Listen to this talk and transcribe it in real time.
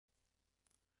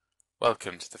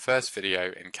Welcome to the first video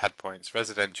in Cadpoint's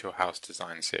residential house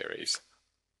design series.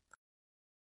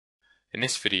 In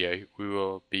this video we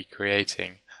will be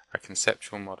creating a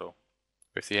conceptual model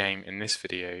with the aim in this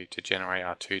video to generate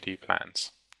our 2D plans.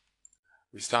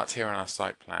 We start here on our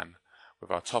site plan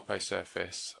with our topo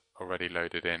surface already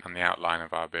loaded in and the outline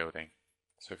of our building.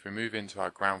 So if we move into our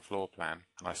ground floor plan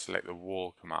and I select the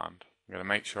wall command, I'm going to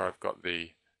make sure I've got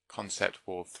the concept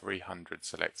wall 300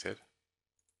 selected.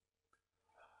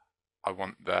 I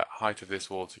want the height of this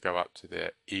wall to go up to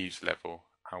the eaves level.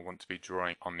 I want to be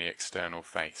drawing on the external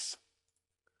face.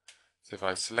 So if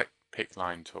I select Pick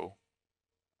Line tool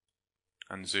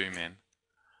and zoom in,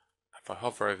 if I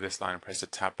hover over this line and press the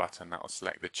tab button, that will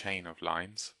select the chain of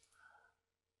lines.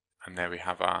 And there we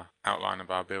have our outline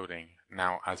of our building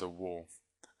now as a wall.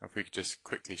 If we could just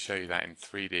quickly show you that in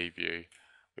 3D view,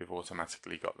 we've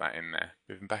automatically got that in there.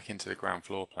 Moving back into the ground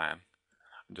floor plan,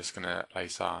 I'm just going to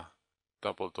place our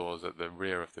double doors at the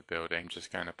rear of the building. I'm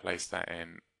just going to place that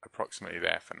in approximately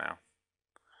there for now.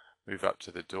 Move up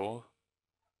to the door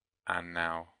and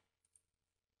now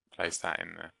place that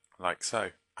in there like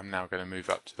so. I'm now going to move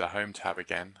up to the Home tab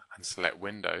again and select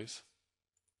Windows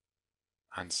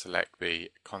and select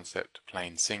the concept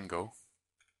plane single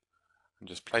and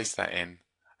just place that in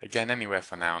again anywhere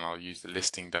for now, and I'll use the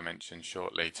listing dimensions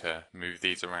shortly to move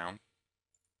these around.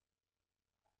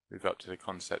 Move up to the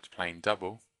concept plane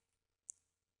double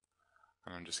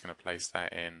and I'm just going to place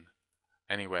that in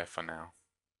anywhere for now.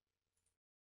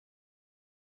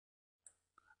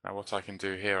 Now what I can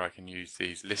do here, I can use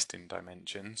these listing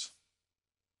dimensions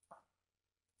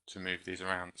to move these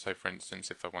around. So for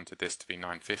instance, if I wanted this to be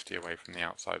 950 away from the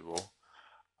outside wall,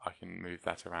 I can move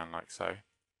that around like so.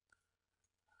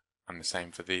 And the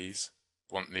same for these.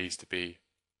 Want these to be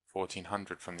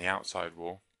 1400 from the outside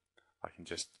wall, I can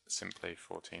just simply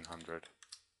 1400.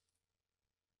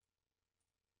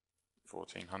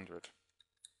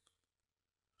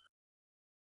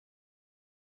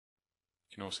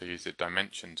 You can also use the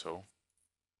dimension tool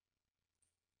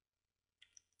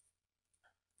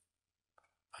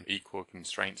and equal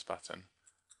constraints button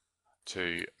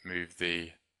to move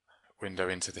the window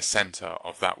into the center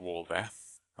of that wall there.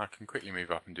 I can quickly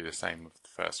move up and do the same with the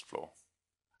first floor.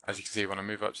 As you can see, when I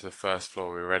move up to the first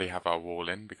floor, we already have our wall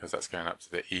in because that's going up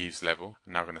to the eaves level.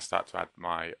 I'm now going to start to add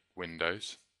my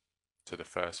windows to the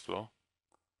first floor.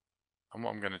 And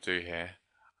what I'm going to do here,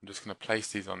 I'm just going to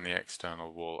place these on the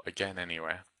external wall again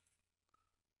anywhere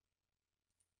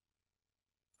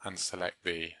and select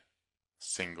the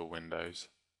single windows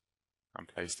and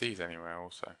place these anywhere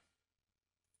also.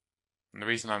 And the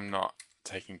reason I'm not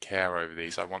taking care over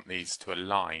these, I want these to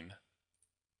align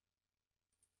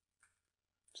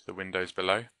to the windows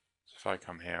below. So if I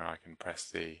come here, I can press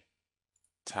the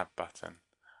tab button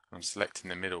and I'm selecting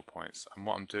the middle points, and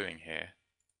what I'm doing here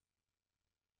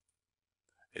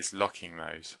is locking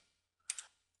those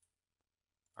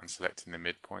and selecting the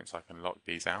midpoints. I can lock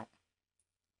these out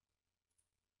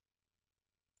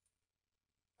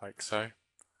like so,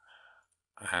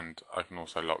 and I can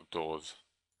also lock doors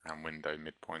and window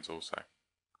midpoints also.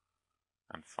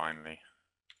 And finally,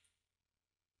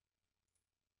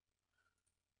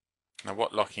 now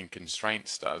what locking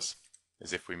constraints does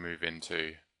is if we move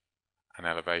into an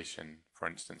elevation, for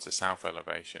instance a south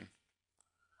elevation,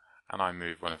 and I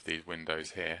move one of these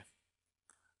windows here,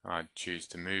 and I choose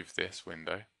to move this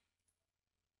window,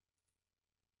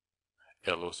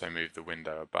 it'll also move the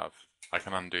window above. I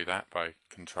can undo that by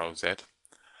Ctrl Z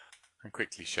and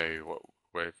quickly show you what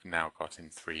we've now got in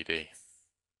 3D.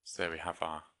 So there we have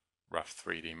our rough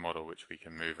 3D model which we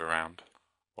can move around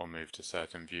or move to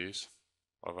certain views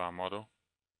of our model.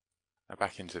 Now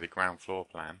back into the ground floor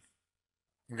plan,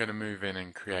 I'm going to move in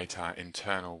and create our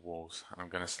internal walls, and I'm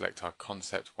going to select our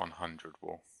concept 100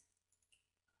 wall.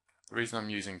 The reason I'm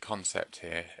using concept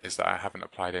here is that I haven't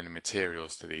applied any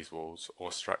materials to these walls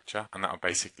or structure, and that will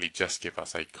basically just give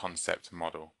us a concept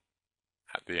model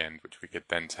at the end, which we could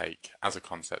then take as a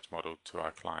concept model to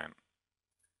our client.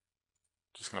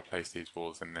 Just going to place these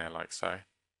walls in there like so.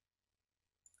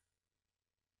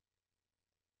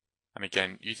 And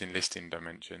again, using listing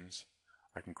dimensions,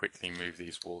 I can quickly move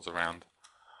these walls around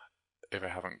if I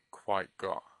haven't quite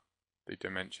got the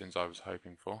dimensions I was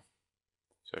hoping for.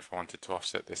 So if I wanted to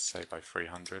offset this, say by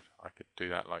 300, I could do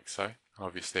that like so. And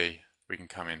obviously we can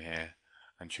come in here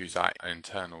and choose our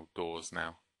internal doors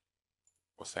now.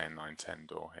 We'll say a 910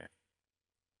 door here.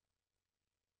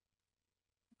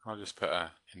 I'll just put an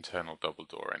internal double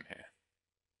door in here,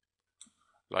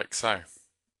 like so.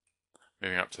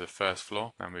 Moving up to the first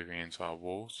floor, now moving into our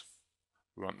walls.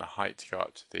 We want the height to go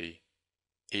up to the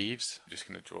eaves. I'm just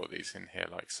going to draw these in here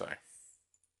like so.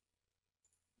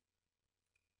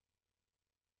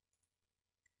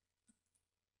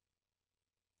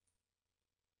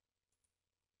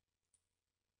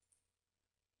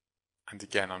 And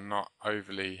again, I'm not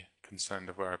overly concerned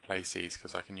of where I place these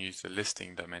because I can use the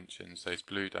listing dimensions, those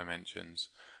blue dimensions,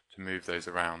 to move those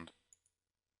around.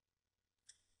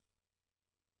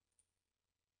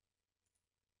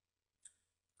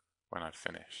 When I've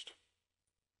finished.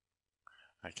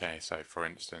 Okay, so for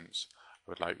instance,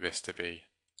 I would like this to be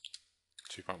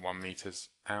 2.1 meters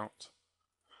out,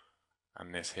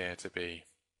 and this here to be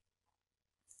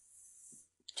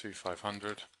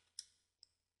 2,500,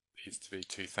 these to be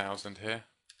 2,000 here,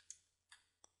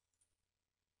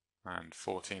 and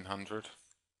 1,400.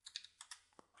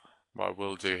 What I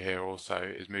will do here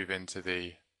also is move into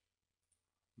the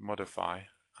modify,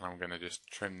 and I'm going to just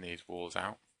trim these walls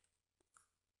out,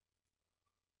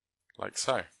 like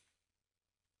so.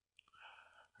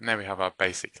 And there we have our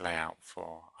basic layout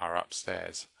for our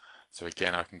upstairs. So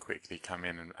again, I can quickly come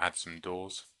in and add some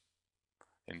doors,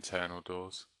 internal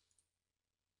doors,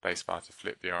 spacebar to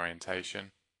flip the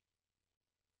orientation.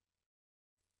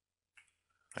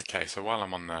 Okay, so while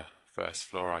I'm on the first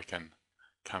floor, I can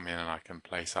come in and I can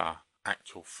place our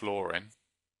actual floor in,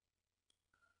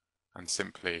 and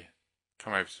simply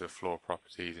come over to the floor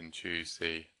properties and choose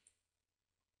the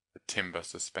timber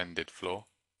suspended floor.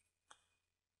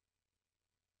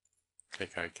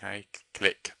 Click OK,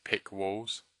 click Pick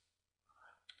Walls,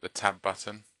 the tab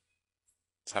button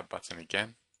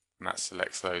again, and that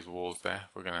selects those walls there.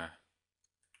 We're then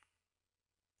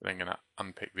going to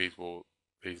unpick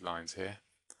these lines here,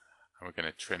 and we're going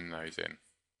to trim those in.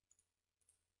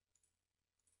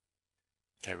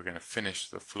 Okay, we're going to finish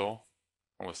the floor,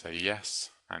 and we'll say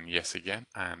yes, and yes again,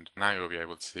 and now you'll be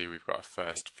able to see we've got a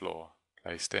first floor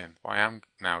placed in. What I am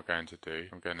now going to do,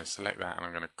 I'm going to select that and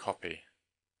I'm going to copy.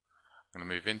 I'm going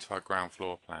to move into our ground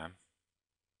floor plan.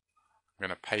 I'm going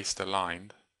to paste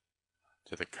aligned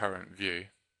to the current view,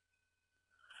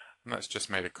 and that's just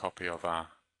made a copy of our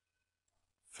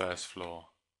first floor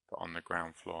but on the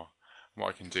ground floor. And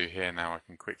what I can do here now, I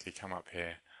can quickly come up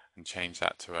here and change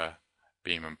that to a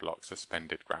beam and block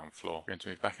suspended ground floor. I'm going to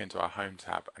move back into our home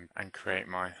tab and create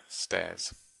my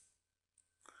stairs.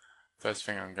 First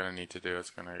thing I'm going to need to do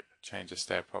is I'm going to change the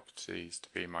stair properties to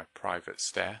be my private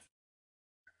stair.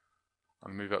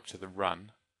 I'll move up to the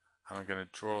run, and I'm going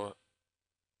to draw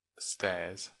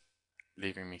stairs,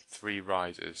 leaving me 3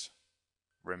 risers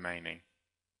remaining.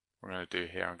 What I'm going to do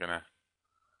here, I'm going to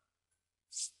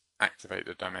activate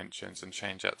the dimensions and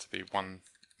change that to be 1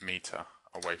 meter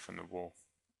away from the wall.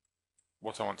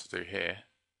 What I want to do here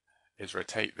is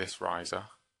rotate this riser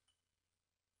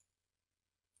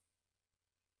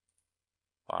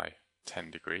by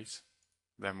 10 degrees.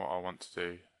 Then what I want to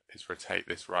do is rotate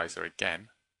this riser again,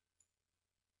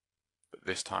 but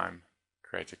this time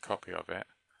create a copy of it,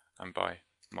 and by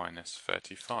minus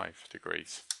 35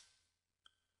 degrees.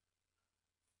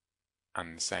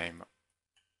 And the same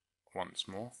once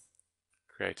more,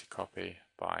 create a copy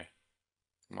by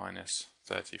minus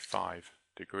 35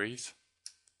 degrees.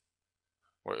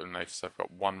 What you'll notice, I've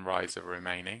got 1 riser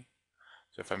remaining,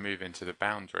 so if I move into the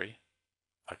boundary,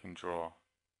 I can draw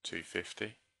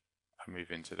 250. I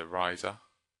move into the riser,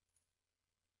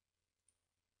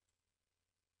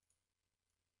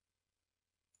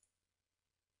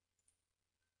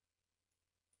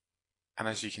 and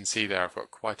as you can see there, I've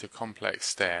got quite a complex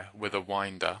stair with a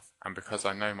winder, and because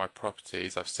I know my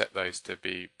properties, I've set those to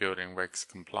be building regs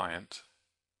compliant.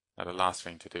 Now the last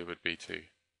thing to do would be to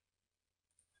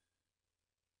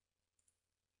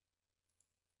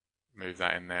move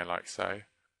that in there like so.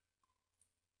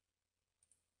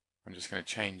 I'm just going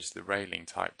to change the railing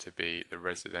type to be the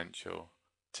residential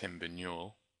timber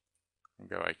newel and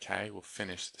go OK. We'll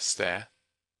finish the stair,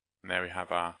 and there we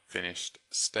have our finished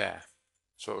stair.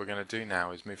 So what we're going to do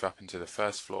now is move up into the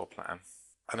first floor plan,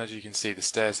 and as you can see, the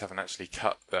stairs haven't actually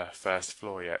cut the first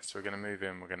floor yet, so we're going to move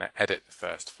in, we're going to edit the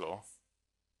first floor.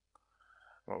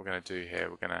 What we're going to do here,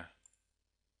 we're going to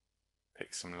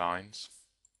pick some lines,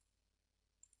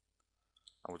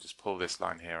 and we'll just pull this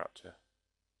line here up to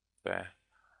there,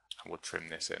 and we'll trim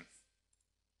this in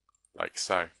like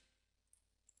so.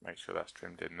 Make sure that's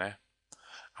trimmed in there,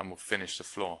 and we'll finish the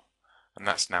floor, and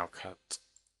that's now cut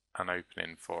an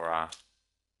opening for our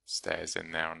stairs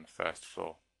in there on the first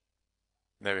floor.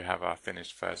 There we have our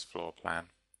finished first floor plan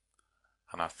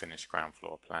and our finished ground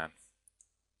floor plan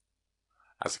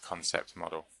as a concept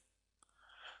model.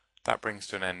 That brings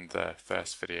to an end the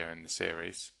first video in the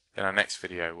series. In our next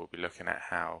video, we'll be looking at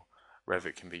how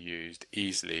Revit can be used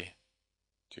easily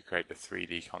to create the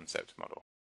 3D concept model.